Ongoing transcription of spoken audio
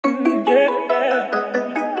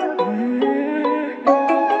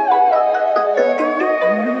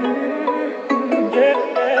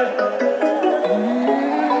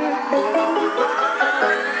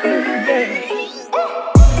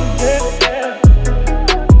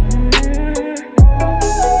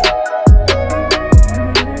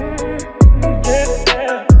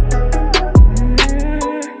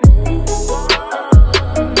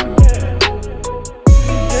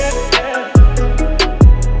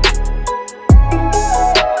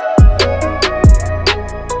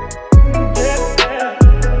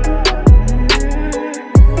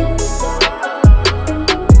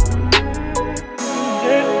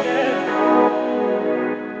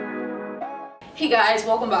Hey guys,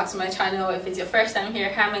 welcome back to my channel. If it's your first time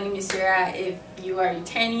here, hi, my name is Sarah. If you are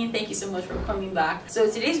returning, thank you so much for coming back. So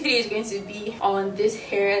today's video is going to be on this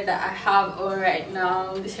hair that I have on right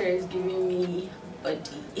now. This hair is giving me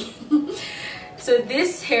body. So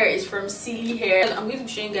this hair is from Celie hair. I'm going to be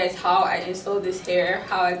showing you guys how I installed this hair,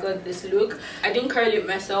 how I got this look. I didn't curl it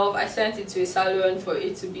myself. I sent it to a salon for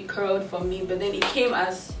it to be curled for me, but then it came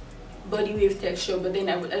as Bodywave texture, but then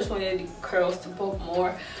I just wanted the curls to pop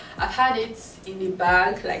more. I've had it in the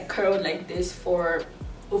bag, like curled like this, for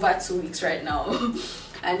over 2 weeks right now.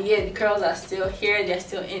 And yeah, the curls are still here, they're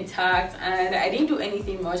still intact, and I didn't do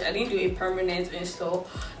anything much. I didn't do a permanent install.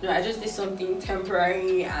 No, I just did something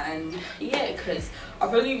temporary. And yeah, because I'll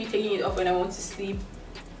probably be taking it off when I want to sleep.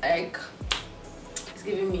 Like, it's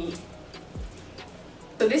giving me.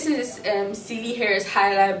 So this is Celie Hair's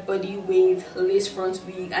Highlight Body Wave Lace Front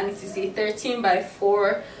Wig, and it is a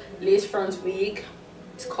 13x4 lace front wig.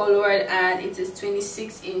 It's colored and it is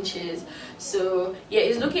 26 inches. So yeah,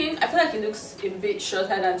 it's looking, I feel like it looks a bit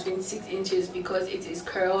shorter than 26 inches because it is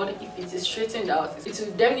curled. If it is straightened out, it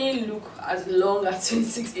will definitely look as long as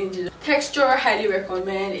 26 inches. Texture, highly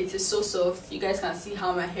recommend. It is so soft. You guys can see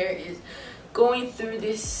how my hair is going through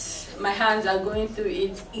this. My hands are going through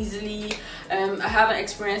it easily. I haven't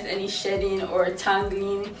experienced any shedding or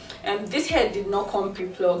tangling. This hair did not come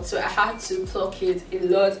pre-plucked, so I had to pluck it a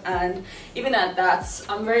lot, and even at that,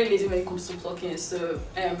 I'm very lazy when it comes to plucking, so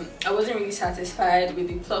I wasn't really satisfied with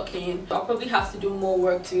the plucking. I'll probably have to do more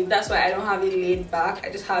work to it. That's why I don't have it laid back.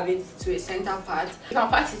 I just have it to a center part. You can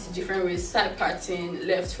part it different ways, side parting,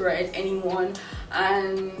 left, right, anyone.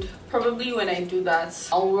 And probably when I do that,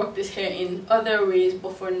 I'll work this hair in other ways,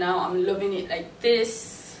 but for now I'm loving it like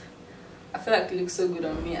this. I feel like it looks so good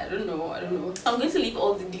on me. I don't know. I'm going to leave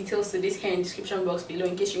all the details to this hair in the description box below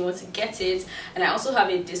in case you want to get it, and I also have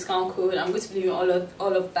a discount code. I'm going to leave all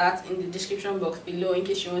of that in the description box below in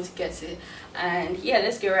case you want to get it. And yeah,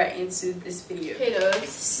 let's get right into this video. Hey loves,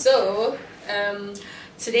 so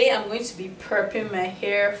today I'm going to be prepping my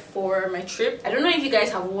hair for my trip. I don't know if you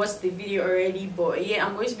guys have watched the video already, but yeah,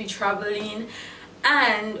 I'm going to be traveling,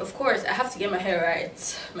 and of course I have to get my hair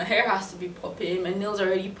right. My hair has to be popping, my nails are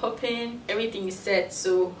already popping, everything is set,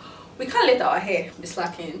 so we can't let our hair be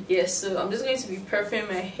slacking. Yes, so I'm just going to be prepping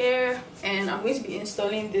my hair, and I'm going to be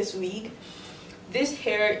installing this wig. This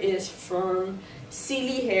hair is from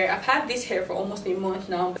Celie hair. I've had this hair for almost a month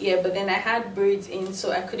now. Yeah, but then I had braids in,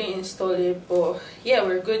 so I couldn't install it, but yeah,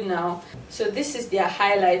 we're good now. So this is their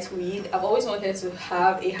highlight wig. I've always wanted to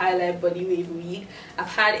have a highlight body wave wig. I've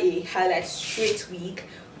had a highlight straight wig,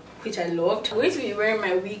 which I loved. I'm going to be wearing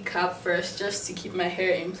my wig cap first just to keep my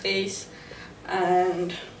hair in place,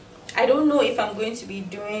 and I don't know if I'm going to be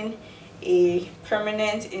doing a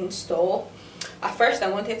permanent install. At first I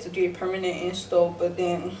wanted to do a permanent install, but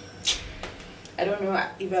then I don't know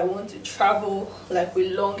if I want to travel like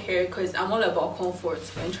with long hair, because I'm all about comfort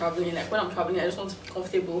when traveling. Like when I'm traveling, I just want to be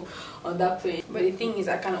comfortable on that plane. But the thing is,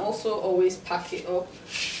 I can also always pack it up,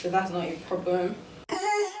 so that's not a problem.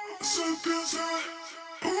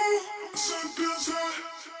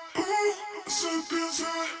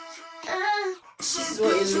 This is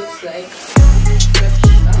what it looks like fresh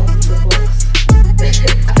out of the box.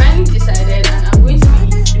 I finally decided, and I'm going to be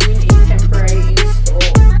doing a temporary install.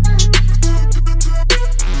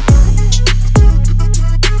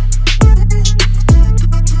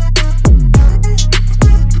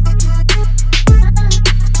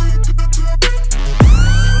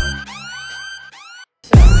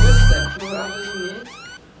 So I'm just like rolling it.